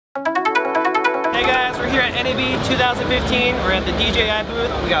here at NAB 2015. We're at the DJI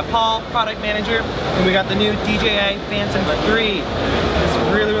booth. We got Paul, product manager, and we got the new DJI Phantom 3. It's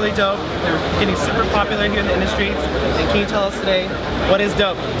really, really dope. They're getting super popular here in the industry. And can you tell us today what is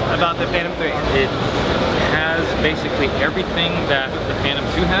dope about the Phantom 3? It has basically everything that the Phantom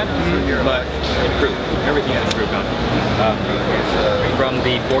 2 had, but improved. Everything is improved on it. From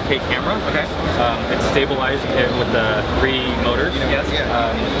the 4K camera, it's stabilized with the 3 motors, to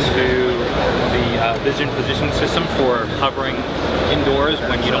the vision positioning system for hovering indoors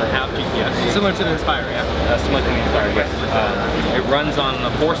when you don't have GPS. Similar to the Inspire, yeah? Similar to the Inspire, yes. It runs on a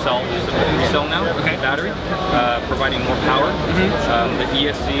 4-cell, it's a 3-cell now, battery, providing more power. The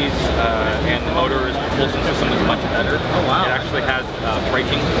ESCs and the motor's propulsion system is much better. Oh wow! It actually has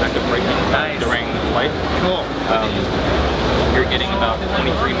braking, active braking during flight. Cool. You're getting about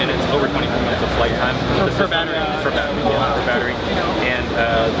 23 minutes, over 23 minutes of flight time. Per battery. Per battery, yeah, per battery. And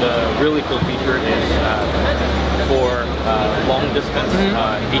the really cool feature is for long distance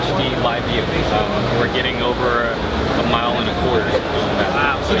HD live view. We're getting over 1.25 miles.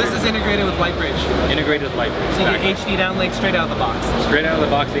 Wow. So this is integrated with LightBridge. Integrated with LightBridge. So you get HD downlink straight out of the box. Straight out of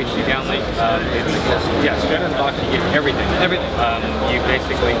the box, HD downlink. Straight out of the box, you get everything. Everything. You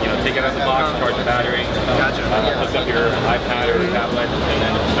basically, take it out of the box, charge the battery, hook up your iPad or tablet, and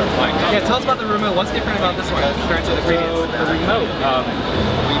then start flying. Yeah, tell us about the remote. What's different about this one compared to the previous? So the remote,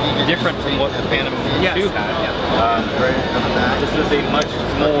 different from what the Phantom 2 had. This is a much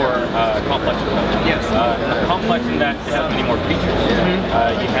more complex remote. Yes. Complex in that it has many more features.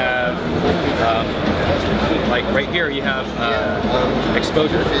 You have, like right here, you have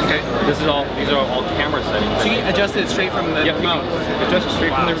exposure. Okay. These are all camera settings. So you adjust it straight from the remote. Adjust it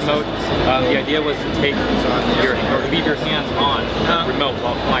straight from the remote. The idea was to leave your hands on the remote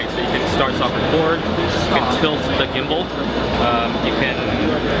while flying, so you can start, stop, record. You can tilt the gimbal. You can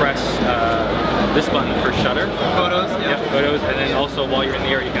press this button for shutter. Photos. Photos, and then also while you're in the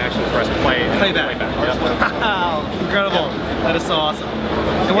air, you can actually press play and playback. Wow, incredible! That is so awesome.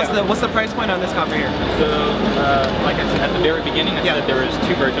 And what's the price point on this copter here? So, like I said at the very beginning, I said there is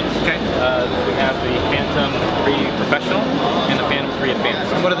 2 versions. Okay. We have the Phantom 3 Professional and the Phantom 3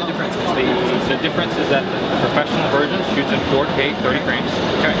 Advanced. And what are the differences? The difference is that the professional version shoots in 4K 30 frames.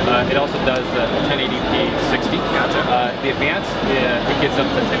 Okay. It also does the 1080p 60. Gotcha. The Advanced, it gets up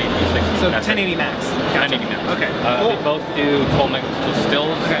to 1080p 60. So 1080 max. Gotcha. 1080 max. Okay. Cool. They both do 12 megapixel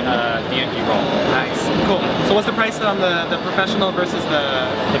stills, DNG RAW. Nice. Cool. So what's the price on the professional versus the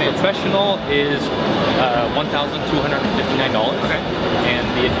Advanced? Professional is $1,259. Okay. And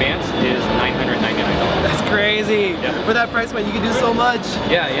the Advanced is $999. That's crazy. Yeah. For that price point, you can do so much.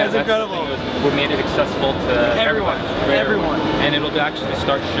 Yeah, that's incredible. We made it accessible to everyone. And it'll actually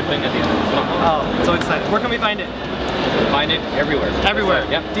start shipping at the end of this month. Oh, so excited. Where can we find it? Find it everywhere. Everywhere.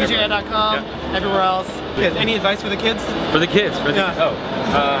 Yep. DJI.com. Everywhere else. Any advice for the kids? For the kids.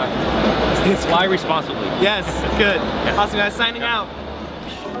 Fly responsibly. Yes. Good. Awesome, guys. Signing out.